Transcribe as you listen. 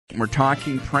We're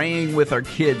talking praying with our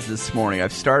kids this morning.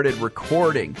 I've started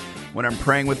recording when I'm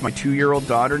praying with my 2-year-old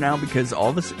daughter now because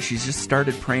she's just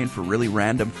started praying for really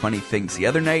random, funny things. The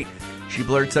other night, she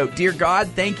blurts out, "Dear God,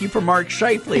 thank you for Mark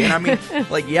Scheifele." And I mean,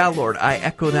 like, yeah, Lord, I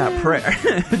echo that prayer.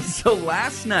 So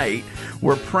last night,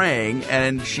 we're praying,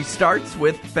 and she starts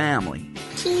with family.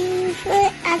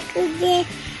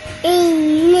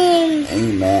 Amen.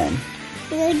 Amen.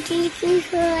 Lord Jesus,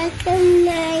 for a good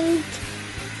night.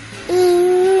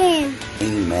 Amen.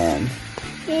 Amen.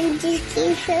 Lord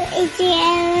Jesus, for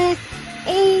a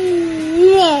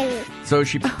Amen. So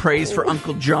she prays for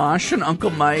Uncle Josh and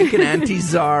Uncle Mike and Auntie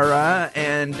Zara,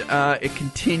 and it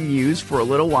continues for a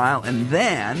little while, and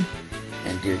then...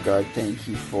 And dear God, thank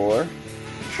you for...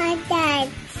 Hot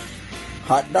dogs.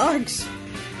 Hot dogs?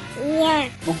 Yeah.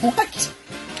 What?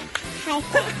 Hot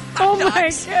dogs. Oh my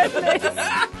goodness.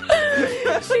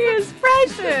 She is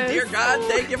precious. Dear God,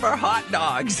 thank you for hot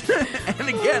dogs. And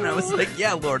again, I was like,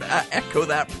 yeah, Lord, I echo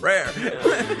that prayer.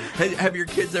 Have your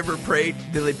kids ever prayed?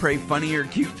 Do they pray funny or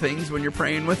cute things when you're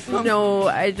praying with them? No,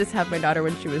 I just had my daughter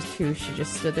when she was 2. She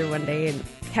just stood there one day and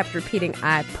kept repeating,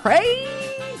 "I pray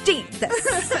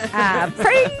Jesus. I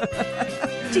pray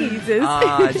Jesus."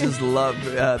 I just love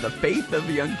the faith of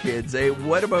young kids. Hey,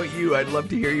 what about you? I'd love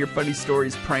to hear your funny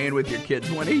stories praying with your kids.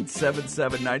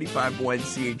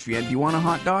 1-877-951-CHVN. Do you want a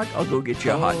hot dog? I'll go get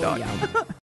you a hot dog. Yeah.